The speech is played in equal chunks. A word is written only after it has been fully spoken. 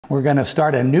We're going to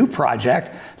start a new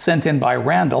project sent in by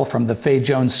Randal from the Fay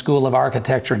Jones School of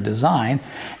Architecture and Design,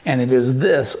 and it is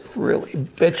this really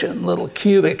bitchin' little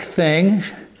cubic thing.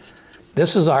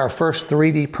 This is our first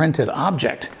 3D printed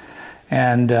object,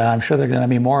 and I'm sure there are going to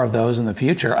be more of those in the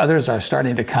future. Others are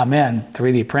starting to come in.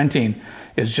 3D printing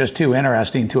is just too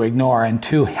interesting to ignore and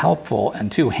too helpful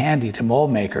and too handy to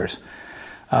mold makers.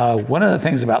 One of the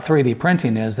things about 3D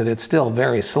printing is that it's still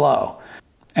very slow.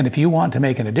 And if you want to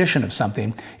make an addition of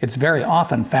something, it's very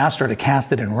often faster to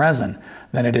cast it in resin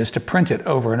than it is to print it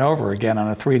over and over again on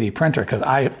a 3D printer, because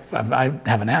I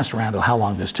haven't asked Randal how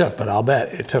long this took, but I'll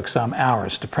bet it took some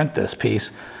hours to print this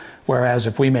piece. Whereas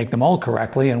if we make the mold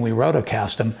correctly and we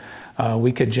rotocast them,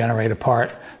 we could generate a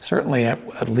part certainly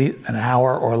at least an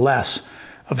hour or less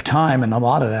of time, and a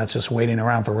lot of that's just waiting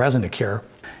around for resin to cure.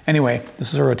 Anyway,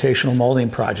 this is a rotational molding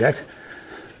project.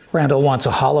 Randal wants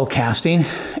a hollow casting,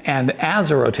 and as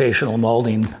a rotational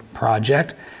molding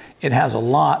project, it has a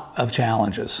lot of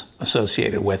challenges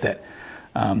associated with it.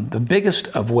 The biggest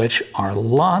of which are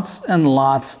lots and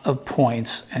lots of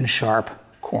points and sharp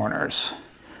corners.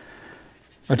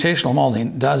 Rotational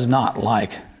molding does not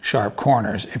like sharp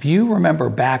corners. If you remember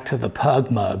back to the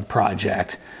Pug Mug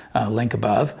project, link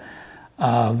above,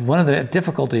 one of the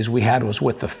difficulties we had was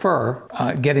with the fur,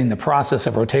 getting the process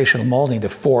of rotational molding to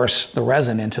force the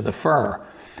resin into the fur.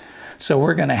 So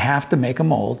we're going to have to make a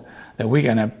mold that we're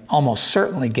going to almost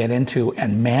certainly get into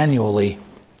and manually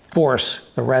force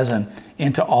the resin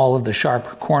into all of the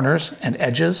sharp corners and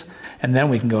edges, and then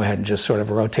we can go ahead and just sort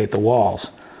of rotate the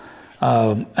walls.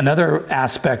 Another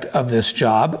aspect of this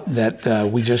job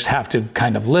that we just have to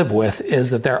kind of live with is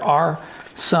that there are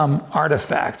some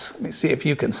artifacts. Let me see if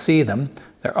you can see them.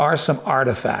 There are some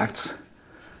artifacts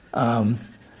on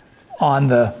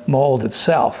the mold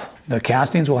itself. The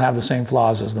castings will have the same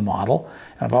flaws as the model.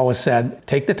 And I've always said,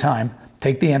 take the time,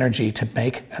 take the energy to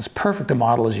make as perfect a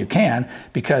model as you can,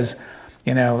 because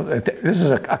you know, this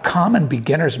is a common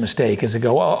beginner's mistake, is to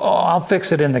go, oh, I'll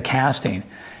fix it in the casting.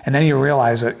 And then you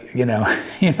realize that, you know,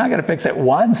 you're not going to fix it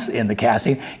once in the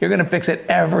casting, you're going to fix it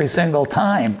every single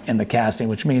time in the casting,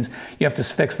 which means you have to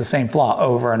fix the same flaw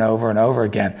over and over and over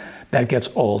again. That gets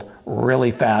old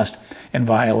really fast and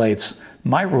violates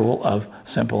my rule of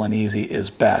simple and easy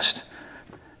is best.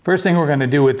 First thing we're going to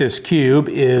do with this cube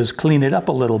is clean it up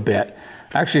a little bit.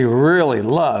 I actually really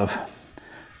love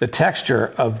the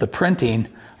texture of the printing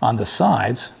on the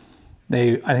sides.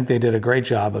 I think they did a great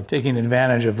job of taking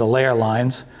advantage of the layer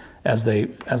lines as they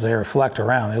reflect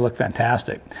around. They look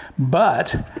fantastic.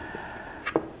 But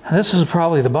this is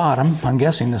probably the bottom. I'm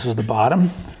guessing this is the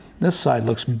bottom. This side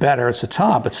looks better. It's the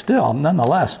top, but still,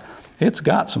 nonetheless, it's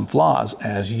got some flaws,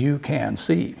 as you can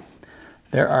see.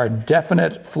 There are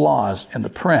definite flaws in the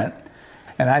print,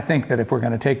 and I think that if we're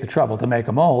going to take the trouble to make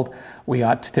a mold, we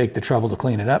ought to take the trouble to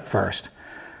clean it up first.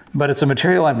 But it's a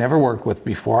material I've never worked with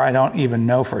before. I don't even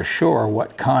know for sure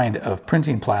what kind of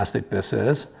printing plastic this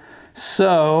is.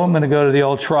 So I'm going to go to the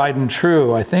old tried and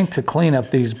true. I think to clean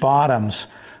up these bottoms,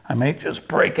 I may just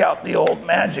break out the old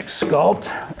Magic Sculpt.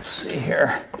 Let's see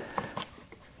here.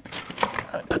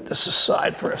 I'll put this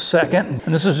aside for a second.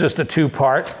 And this is just a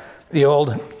two-part, the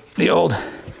old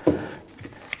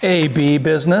AB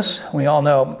business. We all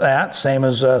know that, same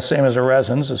as a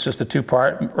resins. It's just a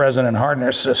two-part resin and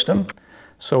hardener system.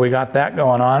 So we got that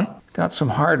going on. Got some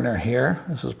hardener here.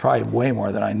 This is probably way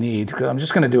more than I need, because I'm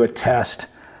just going to do a test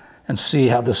and see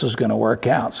how this is going to work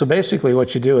out. So basically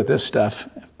what you do with this stuff,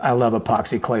 I love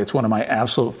epoxy clay. It's one of my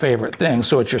absolute favorite things.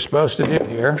 So what you're supposed to do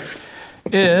here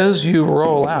is you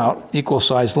roll out equal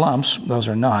sized lumps. Those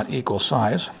are not equal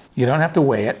size. You don't have to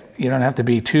weigh it. You don't have to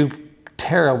be too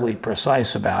terribly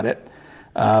precise about it.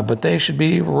 But they should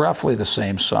be roughly the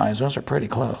same size. Those are pretty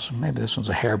close. Maybe this one's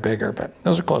a hair bigger, but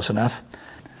those are close enough.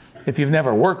 If you've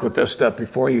never worked with this stuff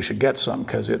before, you should get some,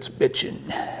 because it's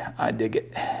bitchin'. I dig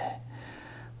it.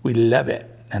 We love it.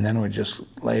 And then we just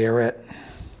layer it,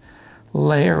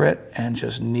 and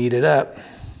just knead it up.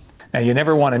 Now, you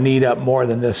never want to knead up more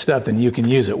than this stuff than you can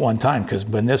use at one time, because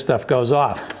when this stuff goes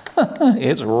off,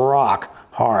 it's rock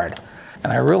hard.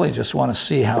 And I really just want to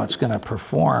see how it's going to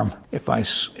perform if I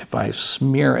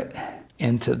smear it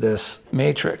into this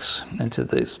matrix, into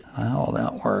this. How will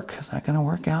that work? Is that going to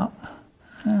work out?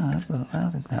 I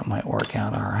think that might work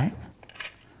out all right.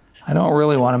 I don't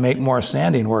really want to make more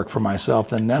sanding work for myself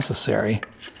than necessary.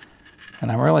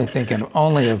 And I'm really thinking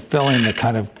only of filling the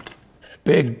kind of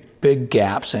big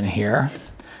gaps in here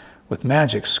with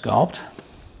Magic Sculpt.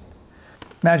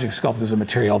 Magic Sculpt is a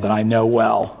material that I know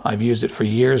well. I've used it for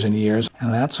years and years,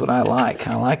 and that's what I like.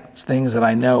 I like things that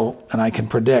I know and I can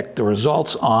predict the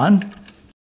results on.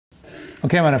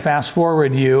 Okay, I'm going to fast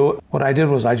forward you. What I did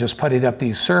was I just puttied up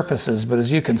these surfaces, but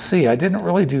as you can see, I didn't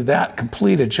really do that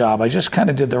complete a job. I just kind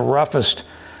of did the roughest,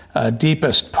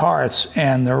 deepest parts,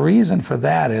 and the reason for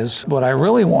that is what I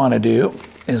really want to do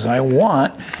is I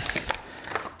want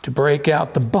to break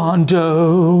out the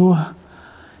Bondo.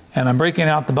 And I'm breaking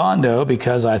out the Bondo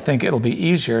because I think it'll be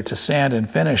easier to sand and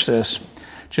finish this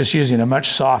just using a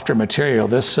much softer material.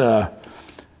 This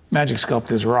Magic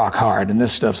Sculpt is rock hard, and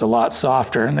this stuff's a lot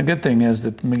softer. And the good thing is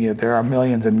that there are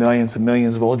millions and millions and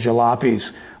millions of old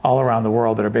jalopies all around the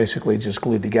world that are basically just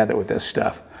glued together with this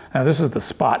stuff. Now this is the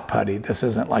spot putty. This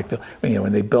isn't like the,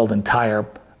 when they build entire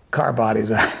car bodies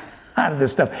out of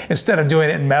this stuff, instead of doing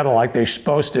it in metal like they're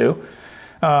supposed to.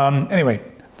 Anyway,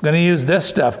 I'm gonna use this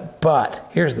stuff, but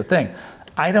here's the thing.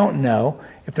 I don't know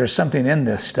if there's something in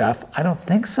this stuff. I don't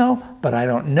think so, but I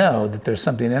don't know that there's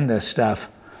something in this stuff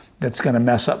that's going to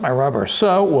mess up my rubber.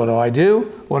 So what do?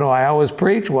 What do I always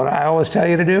preach? What I always tell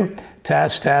you to do?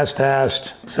 Test, test,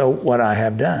 test. So what I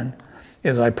have done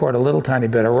is I poured a little tiny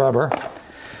bit of rubber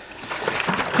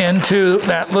into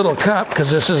that little cup,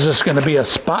 because this is just going to be a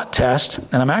spot test,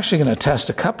 and I'm actually going to test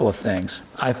a couple of things.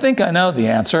 I think I know the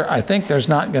answer. I think there's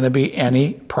not going to be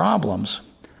any problems,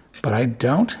 but I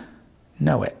don't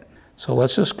know it. So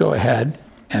let's just go ahead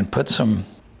and put some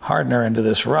hardener into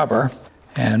this rubber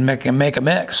and make a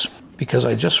mix, because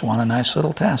I just want a nice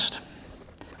little test.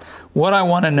 What I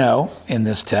want to know in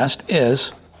this test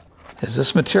is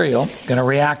this material going to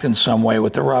react in some way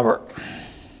with the rubber?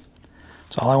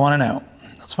 That's all I want to know.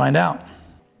 Let's find out.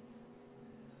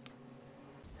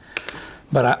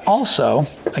 But I also,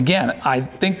 again, I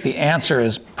think the answer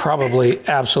is probably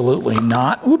absolutely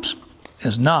not. Oops,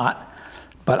 is not,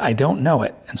 but I don't know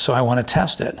it, and so I want to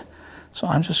test it. So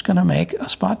I'm just going to make a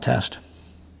spot test.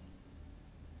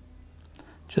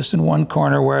 Just in one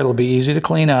corner where it'll be easy to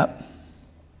clean up.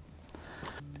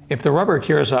 If the rubber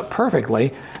cures up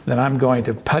perfectly, then I'm going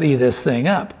to putty this thing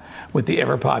up with the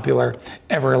ever popular,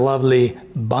 ever lovely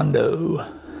Bondo.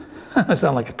 I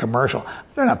sound like a commercial.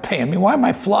 They're not paying me. Why am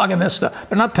I flogging this stuff?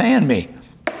 They're not paying me.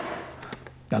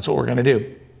 That's what we're going to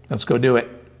do. Let's go do it.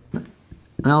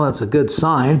 Well, that's a good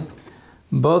sign.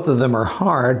 Both of them are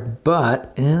hard,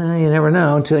 but you never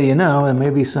know until you know. There may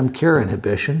be some cure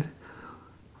inhibition.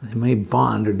 They may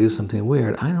bond or do something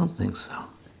weird. I don't think so.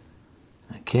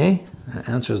 Okay, that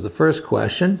answers the first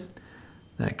question.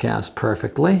 That casts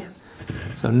perfectly.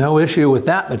 So no issue with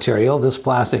that material. This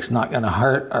plastic's not going to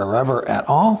hurt our rubber at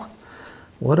all.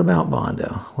 What about Bondo?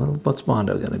 What's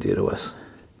Bondo going to do to us?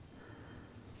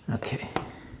 Okay.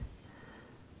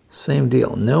 Same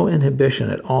deal. No inhibition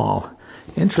at all.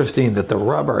 Interesting that the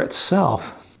rubber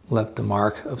itself left a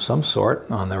mark of some sort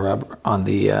on the rubber, on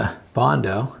the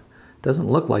Bondo. Doesn't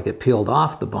look like it peeled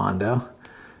off the Bondo.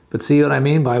 But see what I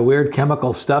mean by weird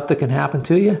chemical stuff that can happen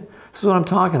to you? This is what I'm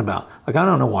talking about. Like, I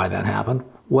don't know why that happened.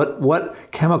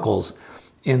 What chemicals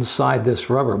inside this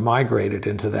rubber migrated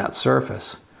into that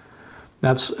surface?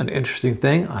 That's an interesting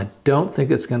thing. I don't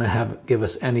think it's going to give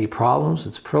us any problems.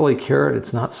 It's fully cured.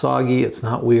 It's not soggy. It's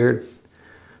not weird.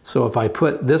 So if I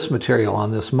put this material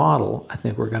on this model, I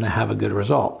think we're going to have a good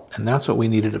result. And that's what we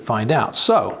needed to find out.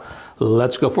 So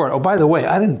let's go for it. Oh, by the way,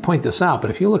 I didn't point this out, but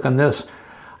if you look on this,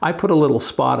 I put a little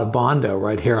spot of Bondo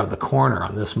right here on the corner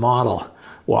on this model.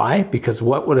 Why? Because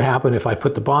what would happen if I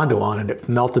put the Bondo on and it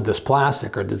melted this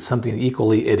plastic or did something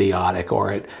equally idiotic,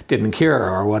 or it didn't cure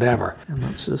or whatever? And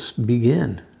let's just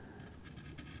begin.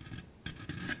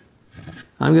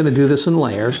 I'm going to do this in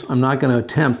layers. I'm not going to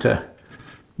attempt to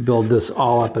build this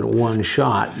all up in one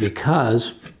shot,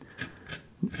 because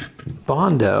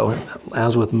Bondo,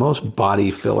 as with most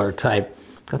body filler type,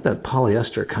 got that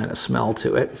polyester kind of smell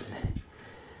to it,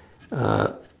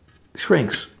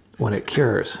 shrinks when it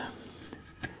cures.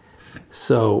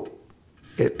 So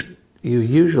you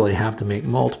usually have to make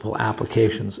multiple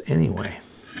applications anyway.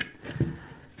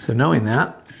 So knowing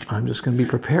that, I'm just going to be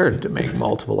prepared to make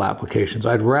multiple applications.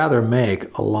 I'd rather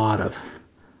make a lot of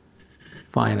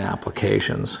fine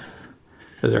applications,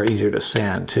 because they're easier to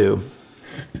sand too,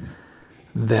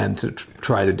 than to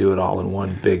try to do it all in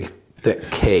one big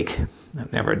thick cake. I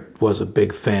never was a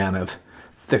big fan of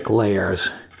thick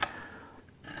layers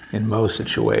in most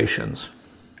situations.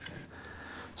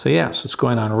 So yes, it's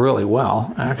going on really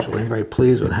well. Actually, I'm very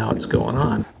pleased with how it's going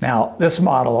on. Now, this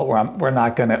model, we're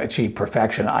not going to achieve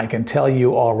perfection. I can tell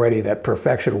you already that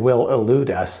perfection will elude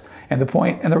us. And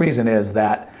the reason is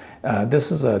that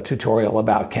this is a tutorial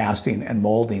about casting and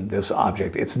molding this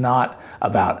object. It's not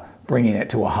about bringing it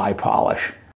to a high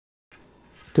polish.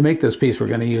 To make this piece, we're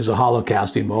going to use a hollow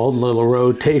casting mold, a little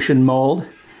rotation mold.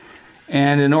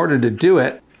 And in order to do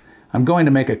it, I'm going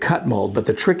to make a cut mold, but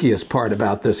the trickiest part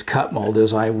about this cut mold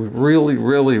is I really,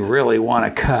 really, really want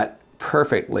to cut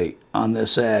perfectly on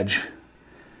this edge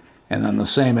and then the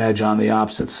same edge on the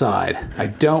opposite side. I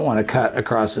don't want to cut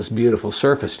across this beautiful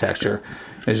surface texture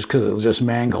just because it'll just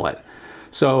mangle it.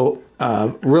 So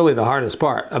really the hardest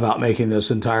part about making this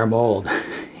entire mold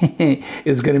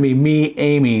is going to be me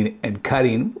aiming and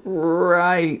cutting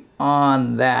right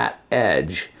on that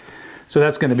edge. So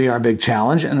that's going to be our big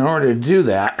challenge. And in order to do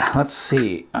that, let's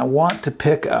see, I want to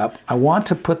put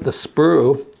the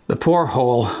sprue, the pour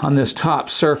hole, on this top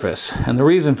surface. And the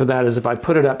reason for that is if I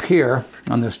put it up here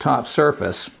on this top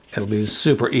surface, it'll be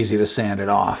super easy to sand it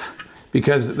off,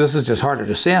 because this is just harder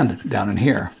to sand down in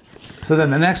here. So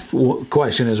then the next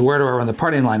question is, where do I run the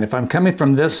parting line? If I'm coming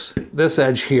from this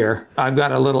edge here, I've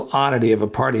got a little oddity of a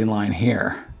parting line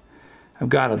here. I've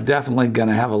got definitely going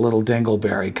to have a little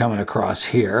dingleberry coming across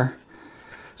here.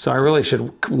 So I really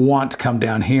should want to come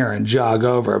down here and jog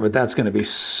over, but that's going to be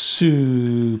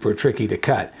super tricky to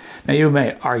cut. Now you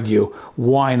may argue,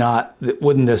 why not?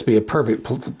 Wouldn't this be a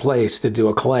perfect place to do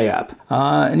a clay up?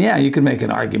 And yeah, you could make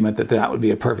an argument that that would be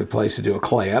a perfect place to do a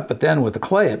clay up, but then with the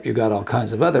clay up, you've got all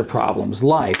kinds of other problems,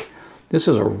 like this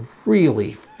is a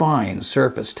really fine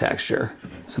surface texture.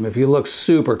 So if you look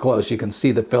super close, you can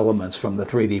see the filaments from the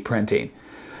 3D printing.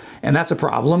 And that's a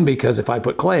problem, because if I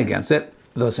put clay against it,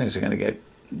 those things are going to get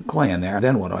clay in there.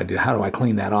 Then what do I do? How do I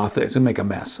clean that off? It's gonna make a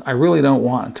mess. I really don't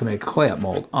want to make a clay up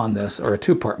mold on this, or a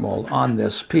two-part mold on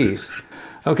this piece.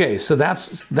 Okay, so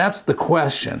that's the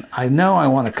question. I know I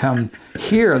want to come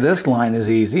here. This line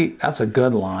is easy. That's a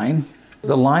good line.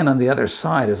 The line on the other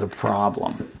side is a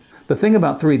problem. The thing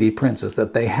about 3D prints is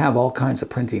that they have all kinds of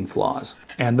printing flaws,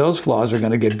 and those flaws are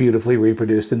going to get beautifully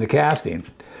reproduced in the casting.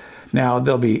 Now,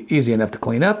 they'll be easy enough to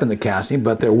clean up in the casting,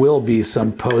 but there will be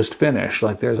some post-finish.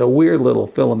 Like there's a weird little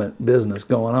filament business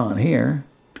going on here,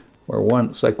 where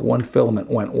it's like one filament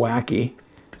went wacky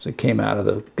as it came out of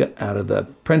the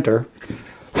printer.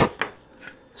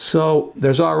 So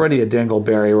there's already a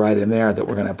dingleberry right in there that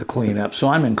we're going to have to clean up. So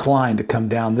I'm inclined to come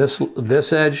down this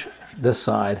edge, this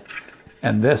side,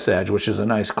 and this edge, which is a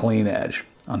nice clean edge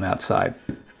on that side.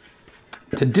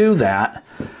 To do that,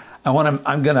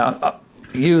 I'm going to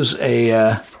use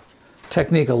a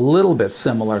technique a little bit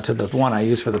similar to the one I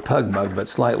use for the pug mug, but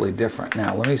slightly different.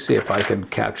 Now, let me see if I can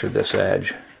capture this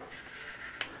edge.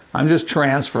 I'm just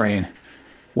transferring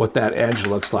what that edge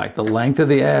looks like, the length of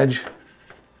the edge.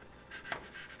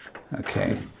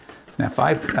 Okay, now if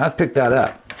I'll pick that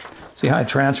up. See how I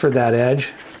transferred that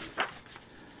edge?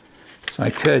 So I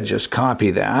could just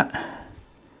copy that.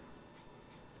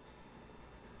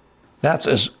 That's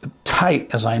as tight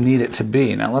as I need it to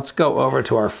be. Now let's go over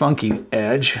to our funky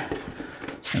edge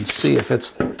and see if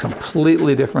it's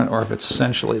completely different or if it's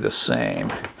essentially the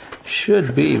same.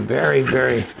 Should be very,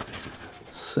 very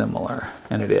similar,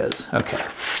 and it is. Okay.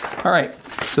 All right,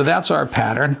 so that's our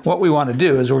pattern. What we want to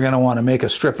do is we're going to want to make a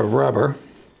strip of rubber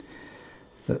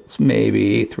that's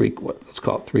maybe let's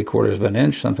call it 3/4 of an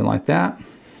inch, something like that.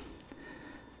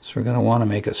 So we're going to want to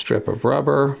make a strip of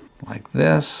rubber like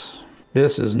this.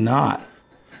 This does not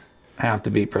have to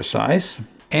be precise,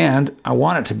 and I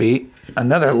want it to be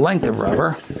another length of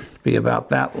rubber, be about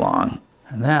that long.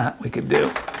 And that we could do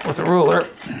with a ruler,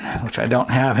 which I don't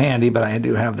have handy, but I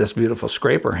do have this beautiful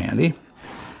scraper handy.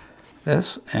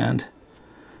 This and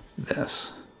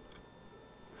this.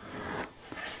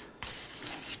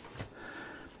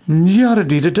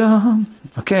 Yada-dee-da-da.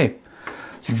 Okay,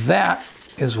 that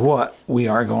is what we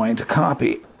are going to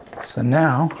copy. So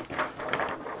now,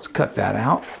 let's cut that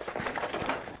out.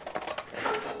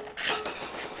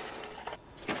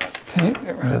 Okay,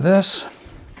 get rid of this.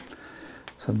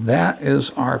 So that is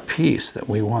our piece that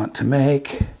we want to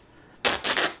make.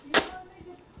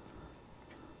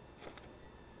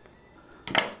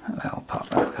 That'll pop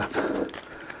back up.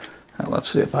 Now let's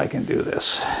see if I can do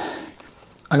this.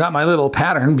 I got my little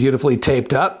pattern beautifully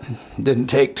taped up. Didn't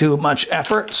take too much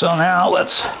effort. So now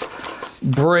let's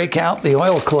break out the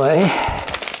oil clay.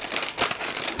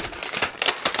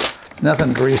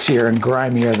 Nothing greasier and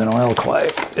grimier than oil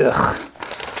clay. Ugh,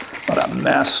 what a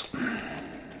mess.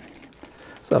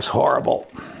 Stuff's horrible.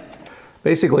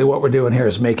 Basically what we're doing here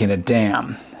is making a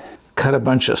dam. Cut a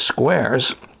bunch of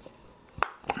squares.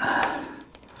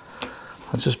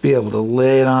 I'll just be able to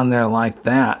lay it on there like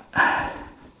that.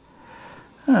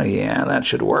 Oh yeah, that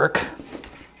should work.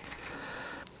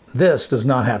 This does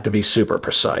not have to be super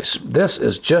precise. This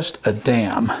is just a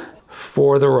dam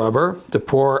for the rubber, to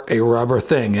pour a rubber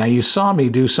thing. Now you saw me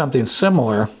do something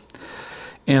similar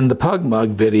in the Pug Mug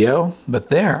video, but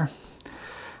there.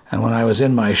 And when I was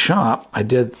in my shop, I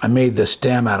made this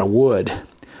dam out of wood.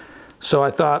 So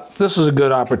I thought this is a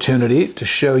good opportunity to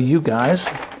show you guys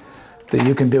that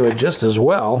you can do it just as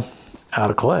well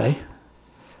out of clay.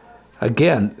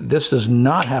 Again, this does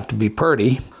not have to be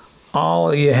purty.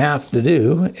 All you have to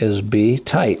do is be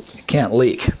tight. It can't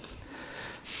leak.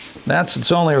 That's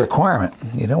its only requirement.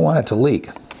 You don't want it to leak.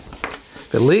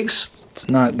 If it leaks, it's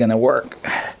not going to work.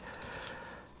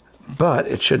 But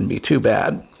it shouldn't be too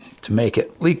bad to make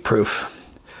it leak-proof.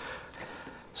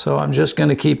 So I'm just going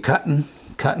to keep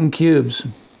cutting cubes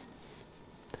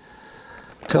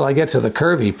till I get to the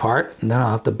curvy part, and then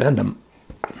I'll have to bend them.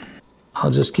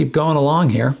 I'll just keep going along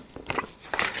here,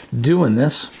 doing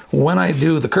this. When I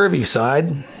do the curvy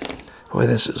side, boy,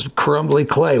 this is crumbly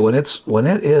clay. When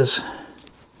it is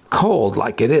cold,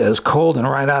 like it is, cold and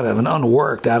right out of an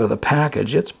unworked out of the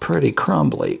package, it's pretty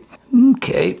crumbly.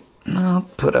 Okay, I'll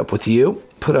put up with you.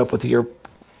 Put up with your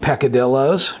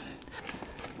peccadillos.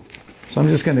 So I'm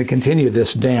just going to continue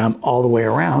this dam all the way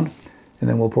around, and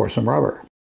then we'll pour some rubber.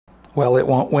 Well, it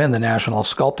won't win the National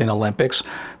Sculpting Olympics,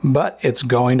 but it's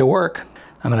going to work.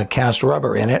 I'm going to cast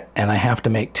rubber in it, and I have to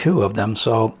make 2 of them,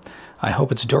 so I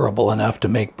hope it's durable enough to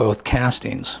make both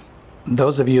castings.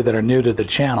 Those of you that are new to the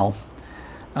channel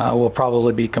will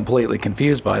probably be completely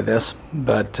confused by this,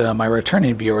 but my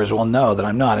returning viewers will know that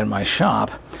I'm not in my shop.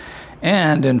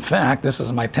 And in fact, this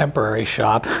is my temporary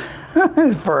shop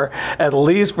for at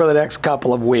least for the next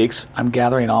couple of weeks. I'm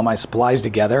gathering all my supplies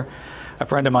together. A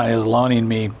friend of mine is loaning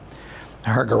me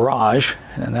her garage,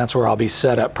 and that's where I'll be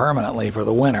set up permanently for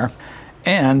the winter.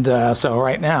 And so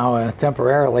right now,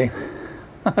 temporarily,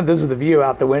 this is the view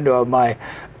out the window of my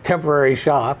temporary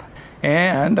shop.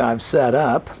 And I've set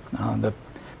up on the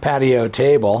patio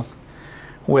table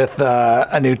with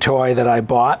a new toy that I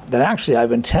bought that actually I've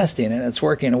been testing, and it's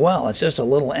working well. It's just a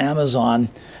little Amazon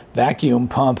vacuum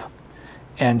pump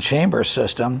and chamber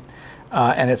system,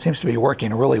 and it seems to be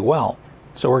working really well.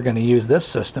 So we're going to use this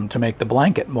system to make the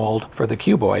blanket mold for the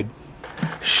cuboid.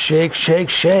 Shake, shake,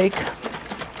 shake.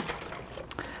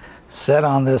 Set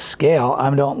on this scale. I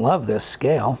don't love this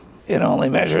scale. It only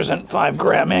measures in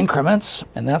 5-gram increments,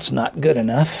 and that's not good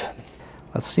enough.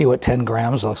 Let's see what 10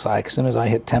 grams looks like. As soon as I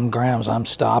hit 10 grams, I'm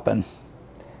stopping.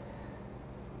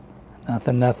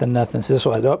 Nothing, nothing, nothing. So this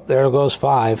one, oh, there goes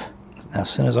 5. Now, as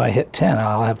soon as I hit 10,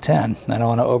 I'll have 10. I don't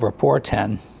want to over pour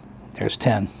 10. There's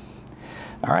 10.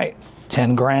 All right,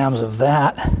 10 grams of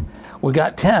that. We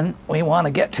got 10. We want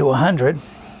to get to 100.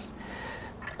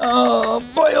 Oh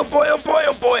boy, oh boy, oh boy,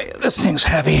 oh boy. This thing's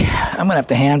heavy. I'm gonna have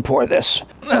to hand pour this.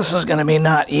 This is gonna be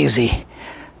not easy,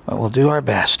 but we'll do our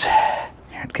best.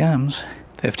 Here it comes.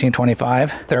 15,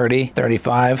 25, 30,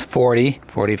 35, 40,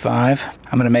 45.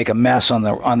 I'm gonna make a mess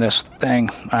on this thing.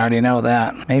 I already know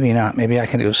that. Maybe not, maybe I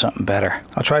can do something better.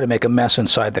 I'll try to make a mess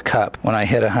inside the cup when I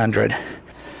hit 100.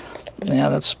 Yeah,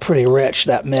 that's pretty rich,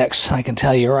 that mix. I can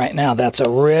tell you right now, that's a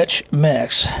rich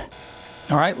mix.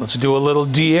 All right, let's do a little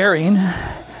de-airing.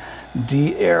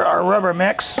 De-air our rubber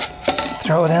mix.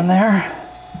 Throw it in there.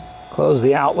 Close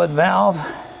the outlet valve.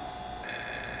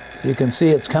 So you can see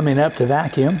it's coming up to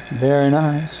vacuum. Very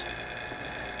nice.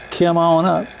 Come on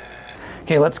up.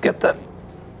 Okay, let's get the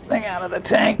thing out of the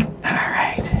tank. All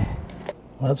right.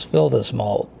 Let's fill this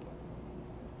mold.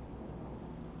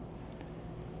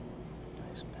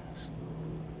 Nice mess.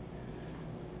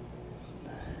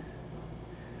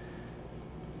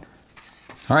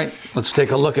 All right, let's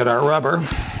take a look at our rubber.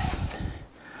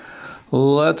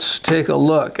 Let's take a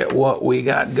look at what we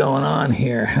got going on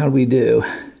here. How did we do?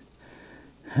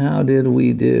 How did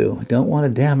we do? Don't want to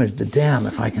damage the dam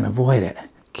if I can avoid it.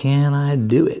 Can I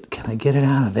do it? Can I get it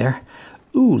out of there?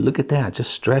 Ooh, look at that.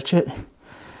 Just stretch it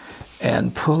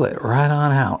and pull it right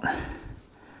on out.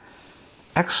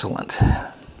 Excellent.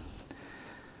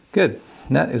 Good.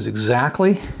 That is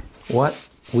exactly what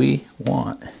we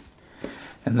want.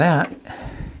 And that,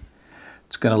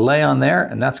 it's going to lay on there,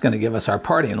 and that's going to give us our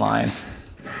parting line.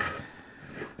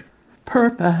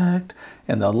 Perfect.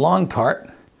 And the long part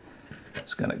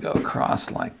is going to go across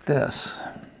like this.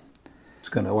 It's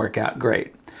going to work out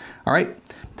great. All right,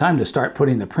 time to start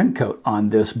putting the print coat on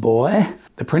this boy.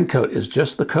 The print coat is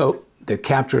just the coat that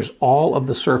captures all of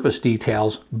the surface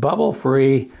details,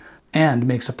 bubble-free, and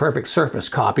makes a perfect surface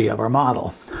copy of our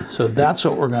model. So that's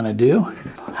what we're going to do.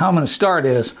 How I'm going to start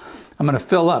is I'm going to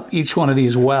fill up each one of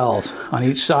these wells. On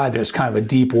each side there's kind of a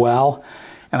deep well,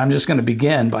 and I'm just going to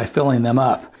begin by filling them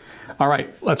up. All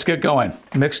right, let's get going.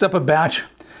 Mixed up a batch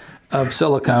of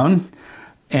silicone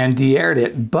and de-aired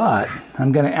it, but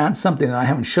I'm going to add something that I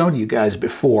haven't shown you guys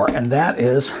before, and that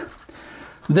is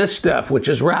this stuff, which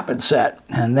is Rapidset,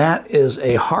 and that is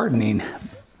a hardening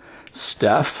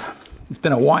stuff. It's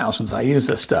been a while since I used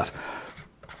this stuff,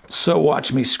 so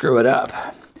watch me screw it up.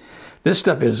 This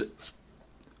stuff is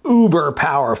uber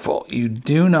powerful. You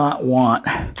do not want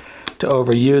to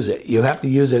overuse it. You have to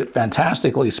use it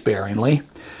fantastically sparingly.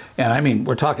 And I mean,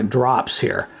 we're talking drops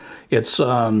here. It's,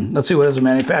 let's see, what is a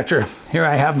manufacturer? Here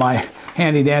I have my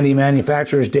handy dandy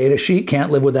manufacturer's data sheet,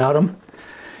 can't live without them.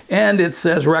 And it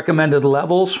says recommended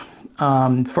levels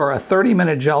for a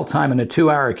 30-minute gel time and a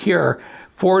 2-hour cure,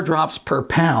 4 drops per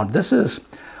pound. This is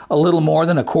a little more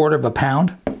than 1/4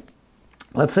 pound.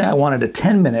 Let's say I wanted a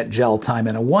 10-minute gel time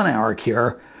and a 1-hour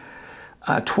cure,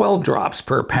 12 drops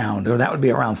per pound, or that would be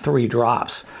around 3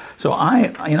 drops. So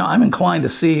I'm inclined to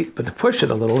see, but to push it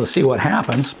a little to see what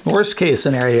happens. Worst case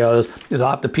scenario is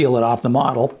I'll have to peel it off the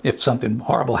model if something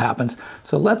horrible happens.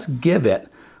 So let's give it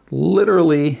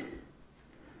literally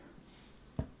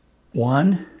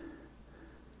 1,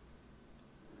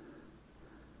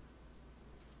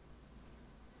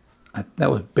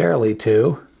 that was barely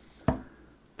 2,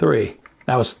 3.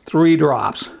 That was 3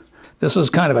 drops. This is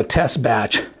kind of a test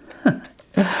batch.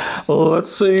 Well, let's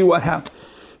see what happens.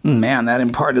 Man, that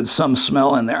imparted some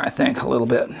smell in there, I think, a little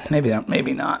bit. Maybe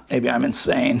not. Maybe I'm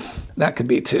insane. That could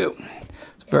be too.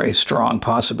 It's a very strong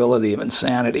possibility of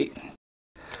insanity.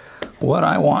 What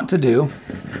I want to do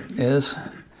is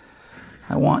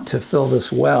I want to fill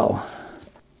this well.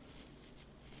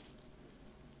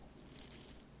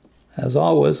 As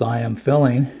always, I am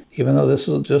filling, even though this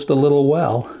is just a little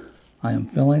well, I am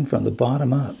filling from the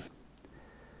bottom up.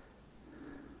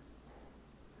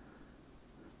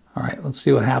 All right, let's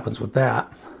see what happens with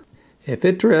that. If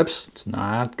it drips, it's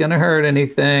not gonna hurt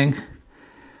anything.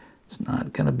 It's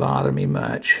not gonna bother me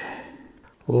much.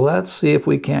 Let's see if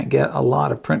we can't get a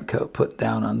lot of print coat put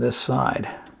down on this side.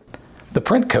 The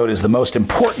print coat is the most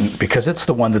important because it's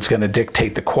the one that's gonna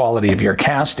dictate the quality of your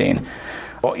casting.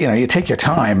 Well, you know, you take your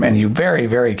time and you very,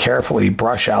 very carefully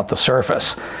brush out the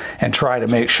surface and try to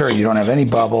make sure you don't have any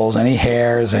bubbles, any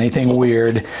hairs, anything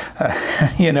weird.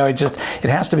 You know, it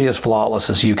has to be as flawless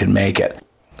as you can make it.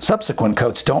 Subsequent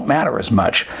coats don't matter as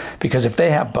much because if they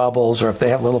have bubbles or if they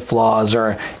have little flaws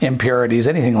or impurities,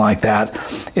 anything like that,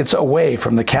 it's away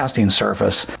from the casting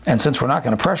surface. And since we're not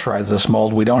going to pressurize this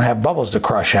mold, we don't have bubbles to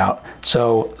crush out.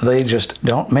 So they just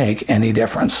don't make any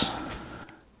difference.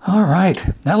 All right,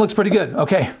 that looks pretty good.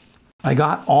 Okay, I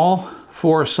got all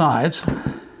 4 sides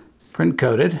print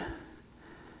coated.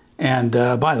 And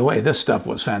by the way, this stuff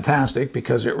was fantastic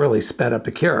because it really sped up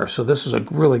the cure. So this is a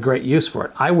really great use for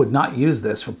it. I would not use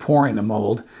this for pouring a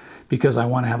mold because I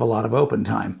want to have a lot of open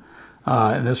time.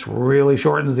 And this really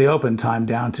shortens the open time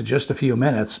down to just a few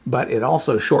minutes, but it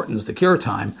also shortens the cure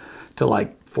time to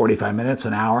like 45 minutes,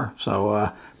 an hour.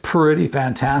 So pretty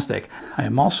fantastic. I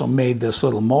am also made this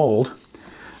little mold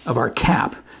of our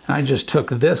cap. And I just took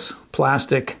this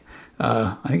plastic,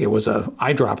 I think it was a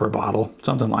eyedropper bottle,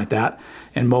 something like that,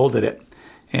 and molded it.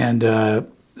 And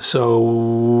so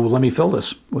let me fill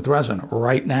this with resin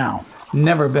right now.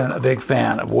 Never been a big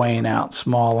fan of weighing out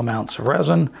small amounts of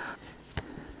resin.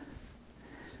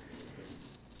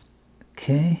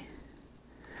 Okay,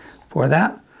 pour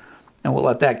that, and we'll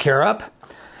let that cure up.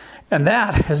 And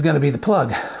that is going to be the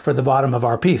plug for the bottom of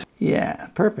our piece. Yeah,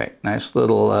 perfect. Nice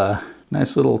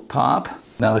little top.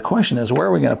 Now the question is, where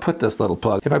are we going to put this little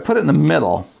plug? If I put it in the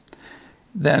middle,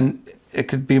 then it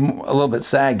could be a little bit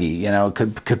saggy. You know, it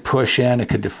could push in, it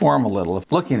could deform a little. If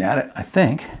looking at it, I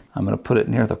think I'm going to put it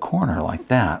near the corner like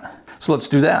that. So let's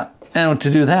do that. And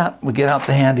to do that, we get out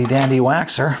the handy dandy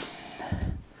waxer,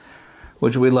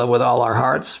 which we love with all our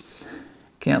hearts.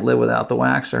 Can't live without the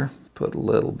waxer. Put a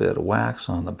little bit of wax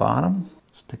on the bottom,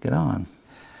 stick it on.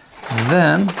 And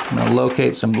then I'm going to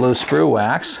locate some blue sprue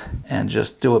wax and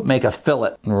just make a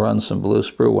fillet and run some blue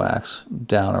sprue wax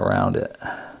down around it.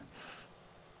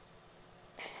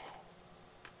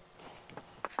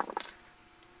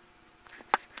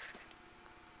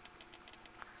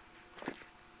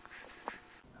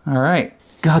 All right,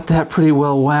 got that pretty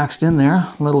well waxed in there.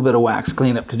 A little bit of wax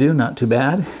cleanup to do, not too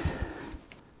bad.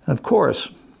 And of course,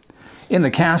 in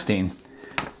the casting,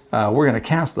 we're going to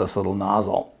cast this little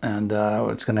nozzle, and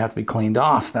it's going to have to be cleaned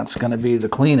off. That's going to be the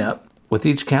cleanup. With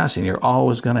each casting, you're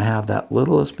always going to have that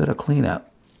littlest bit of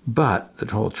cleanup. But the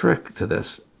whole trick to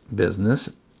this business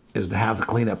is to have the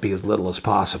cleanup be as little as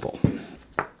possible.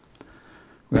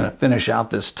 We're going to finish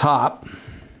out this top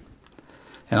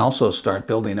and also start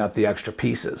building up the extra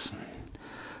pieces.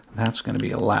 That's going to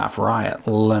be a laugh riot,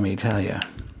 let me tell you.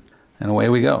 And away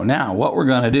we go. Now, what we're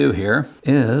going to do here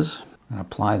is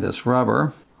apply this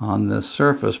rubber on this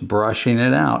surface, brushing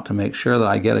it out to make sure that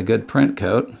I get a good print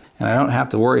coat. And I don't have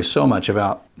to worry so much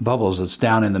about bubbles that's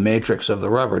down in the matrix of the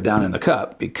rubber, down in the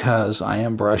cup, because I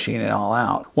am brushing it all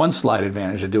out. One slight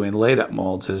advantage of doing laid up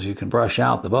molds is you can brush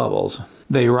out the bubbles.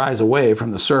 They rise away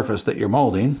from the surface that you're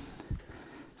molding.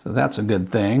 So that's a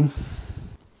good thing.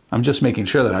 I'm just making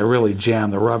sure that I really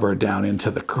jam the rubber down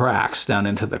into the cracks, down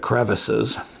into the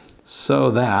crevices,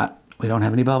 so that we don't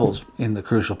have any bubbles in the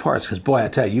crucial parts. Because boy, I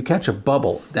tell you, you catch a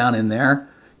bubble down in there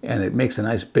and it makes a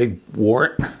nice big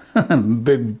wart,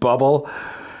 big bubble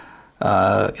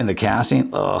in the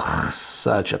casting. Ugh,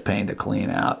 such a pain to clean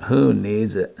out. Who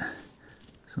needs it?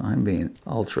 So I'm being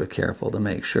ultra careful to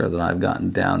make sure that I've gotten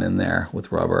down in there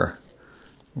with rubber,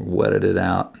 wetted it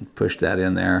out, and pushed that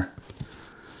in there.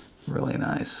 Really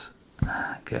nice.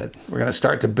 Good. We're going to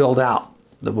start to build out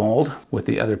the mold with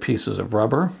the other pieces of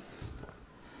rubber.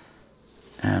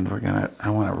 And I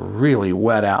want to really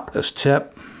wet out this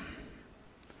tip.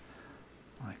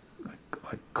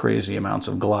 Like crazy amounts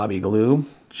of globby glue.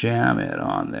 Jam it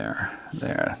on there.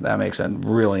 There. That makes a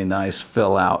really nice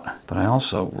fill out. But I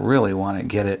also really want to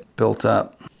get it built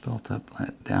up. Built up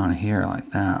down here like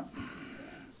that.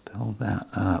 Build that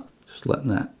up. Just letting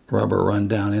that rubber run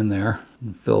down in there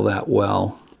and fill that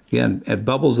well. Again, and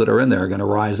bubbles that are in there are going to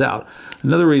rise out.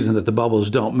 Another reason that the bubbles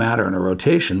don't matter in a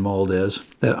rotation mold is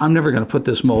that I'm never going to put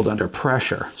this mold under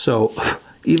pressure. So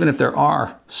even if there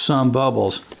are some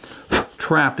bubbles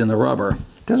trapped in the rubber,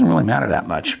 it doesn't really matter that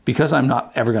much. Because I'm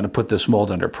not ever going to put this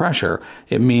mold under pressure,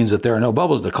 it means that there are no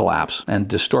bubbles to collapse and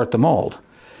distort the mold.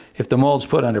 If the mold's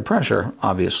put under pressure,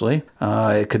 obviously,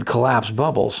 it could collapse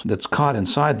bubbles that's caught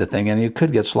inside the thing, and you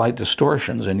could get slight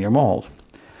distortions in your mold.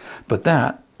 But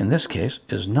that, in this case,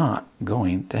 is not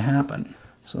going to happen.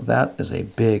 So that is a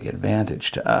big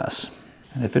advantage to us.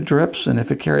 And if it drips and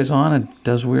if it carries on and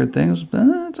does weird things,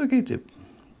 it's okay too.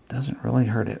 Doesn't really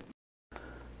hurt it.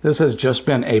 This has just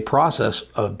been a process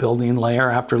of building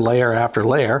layer after layer after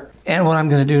layer. And what I'm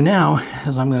going to do now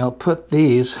is I'm going to put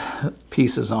these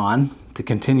pieces on to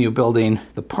continue building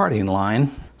the parting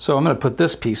line. So I'm going to put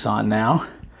this piece on now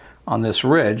on this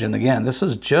ridge. And again, this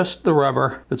is just the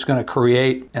rubber that's going to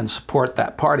create and support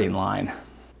that parting line.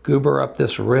 Goober up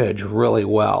this ridge really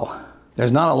well.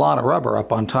 There's not a lot of rubber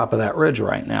up on top of that ridge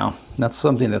right now. That's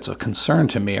something that's a concern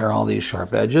to me, are all these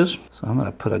sharp edges. So I'm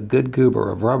going to put a good goober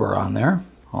of rubber on there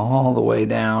all the way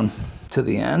down to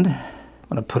the end. I'm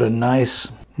going to put a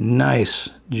nice,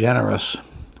 generous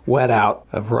wet out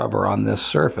of rubber on this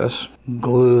surface.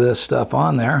 Glue this stuff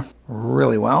on there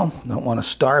really well. Don't want to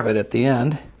starve it at the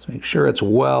end. So make sure it's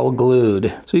well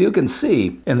glued. So you can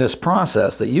see in this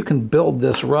process that you can build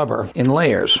this rubber in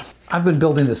layers. I've been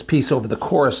building this piece over the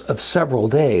course of several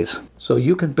days. So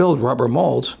you can build rubber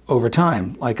molds over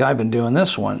time, like I've been doing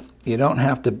this one. You don't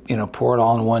have to, pour it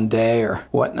all in one day or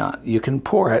whatnot. You can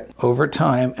pour it over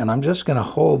time, and I'm just going to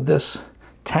hold this,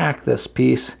 tack this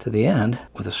piece to the end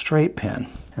with a straight pin.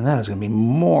 And that is going to be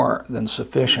more than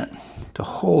sufficient to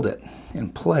hold it in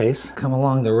place. Come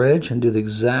along the ridge and do the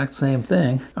exact same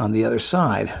thing on the other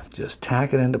side. Just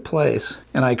tack it into place.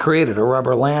 And I created a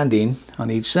rubber landing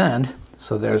on each end.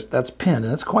 So that's pinned,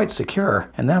 and it's quite secure.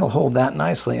 And that'll hold that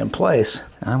nicely in place.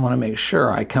 And I want to make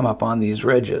sure I come up on these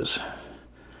ridges,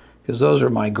 because those are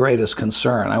my greatest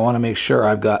concern. I want to make sure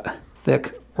I've got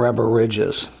thick rubber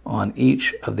ridges on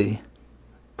each of the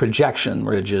projection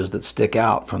ridges that stick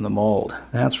out from the mold.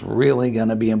 That's really going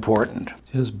to be important.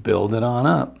 Just build it on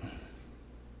up.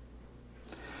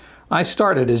 I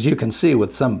started, as you can see,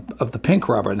 with some of the pink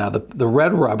rubber. Now the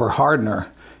red rubber hardener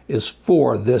is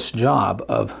for this job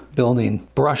of building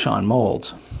brush-on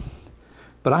molds.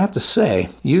 But I have to say,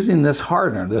 using this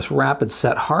hardener, this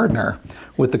Rapidset hardener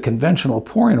with the conventional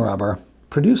pouring rubber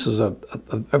produces a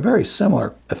very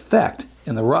similar effect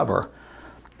in the rubber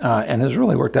and has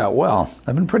really worked out well.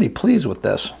 I've been pretty pleased with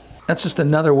this. That's just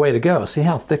another way to go. See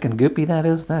how thick and goopy that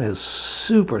is? That is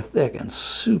super thick and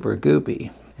super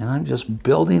goopy. And I'm just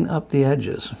building up the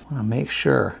edges. I want to make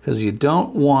sure, because you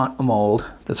don't want a mold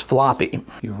that's floppy.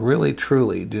 You really,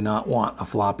 truly do not want a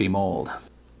floppy mold.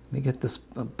 Let me get this,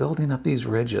 building up these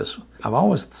ridges. I've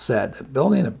always said that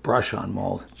building a brush-on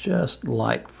mold, just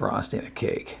like frosting a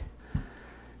cake.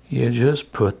 You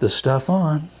just put the stuff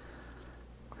on.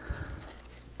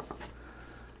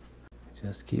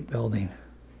 Just keep building.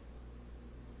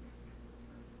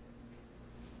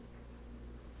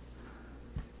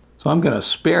 So I'm going to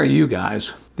spare you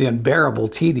guys the unbearable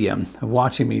tedium of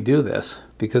watching me do this,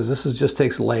 because this just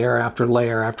takes layer after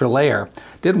layer after layer.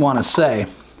 Did want to say,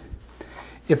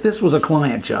 if this was a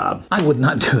client job, I would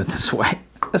not do it this way.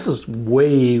 This is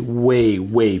way, way,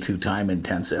 way too time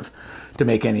intensive to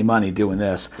make any money doing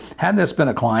this. Had this been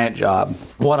a client job,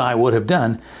 what I would have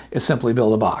done is simply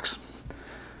build a box.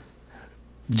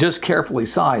 Just carefully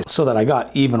sized so that I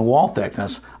got even wall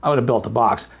thickness. I would have built a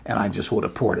box and I just would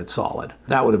have poured it solid.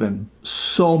 That would have been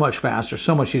so much faster,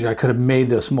 so much easier. I could have made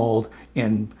this mold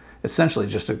in essentially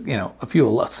just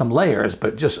some layers,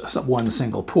 but just one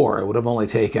single pour. It would have only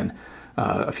taken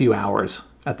a few hours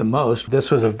at the most.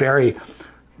 This was a very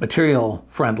material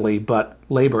friendly but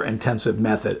labor intensive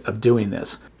method of doing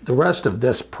this. The rest of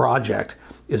this project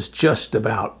is just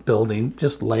about building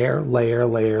just layer, layer,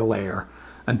 layer, layer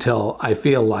until I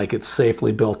feel like it's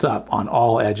safely built up on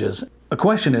all edges. The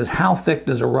question is, how thick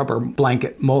does a rubber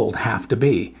blanket mold have to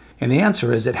be? And the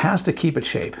answer is it has to keep its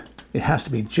shape. It has to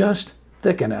be just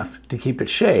thick enough to keep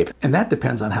its shape. And that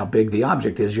depends on how big the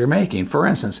object is you're making. For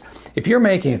instance, if you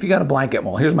got a blanket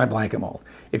mold, here's my blanket mold.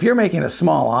 If you're making a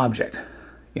small object,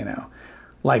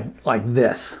 like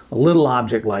this, a little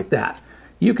object like that,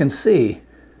 you can see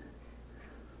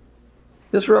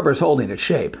this rubber is holding its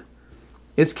shape.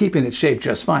 It's keeping its shape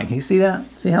just fine. Can you see that?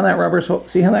 See how that rubber's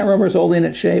holding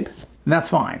its shape? And that's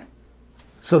fine.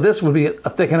 So this would be a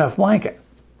thick enough blanket,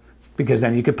 because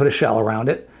then you could put a shell around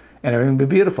it and everything would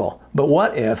be beautiful. But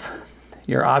what if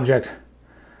your object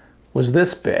was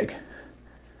this big?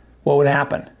 What would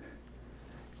happen?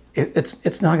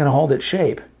 It's not going to hold its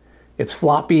shape. It's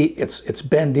floppy, it's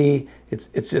bendy,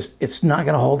 it's not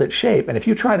going to hold its shape. And if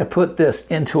you try to put this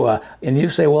into and you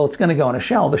say, well, it's going to go in a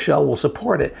shell, the shell will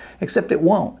support it, except it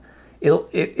won't.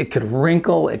 It could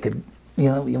wrinkle, it could,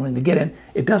 you need to get in.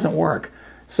 It doesn't work.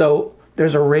 So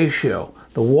there's a ratio.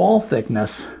 The wall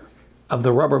thickness of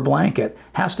the rubber blanket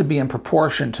has to be in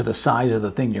proportion to the size of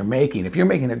the thing you're making. If you're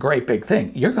making a great big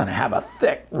thing, you're going to have a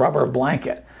thick rubber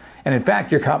blanket. And in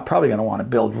fact, you're probably going to want to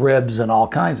build ribs and all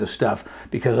kinds of stuff,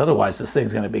 because otherwise this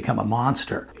thing's going to become a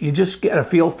monster. You just get a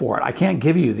feel for it. I can't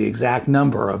give you the exact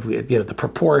number of the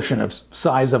proportion of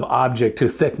size of object to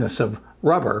thickness of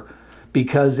rubber,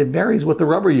 because it varies with the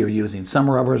rubber you're using. Some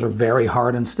rubbers are very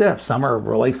hard and stiff. Some are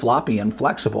really floppy and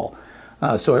flexible.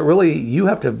 So you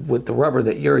have to, with the rubber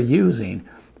that you're using,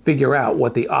 figure out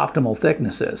what the optimal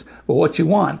thickness is. But what you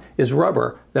want is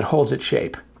rubber that holds its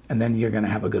shape. And then you're going to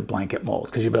have a good blanket mold,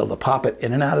 because you'll be able to pop it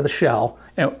in and out of the shell.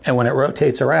 And when it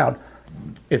rotates around,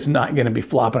 it's not going to be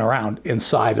flopping around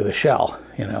inside of the shell,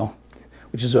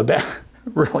 which is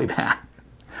really bad.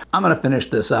 I'm going to finish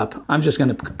this up. I'm just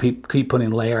going to keep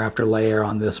putting layer after layer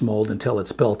on this mold until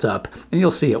it's built up. And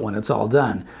you'll see it when it's all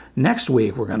done. Next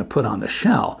week, we're going to put on the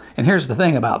shell. And here's the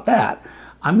thing about that.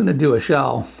 I'm going to do a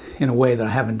shell in a way that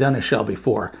I haven't done a shell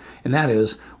before. And that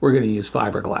is, we're going to use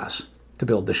fiberglass to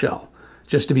build the shell,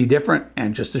 just to be different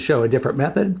and just to show a different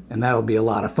method, and that'll be a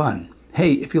lot of fun.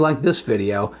 Hey, if you like this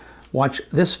video, watch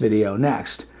this video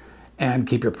next, and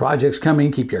keep your projects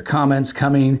coming, keep your comments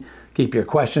coming, keep your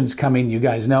questions coming. You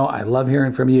guys know I love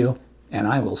hearing from you, and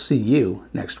I will see you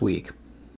next week.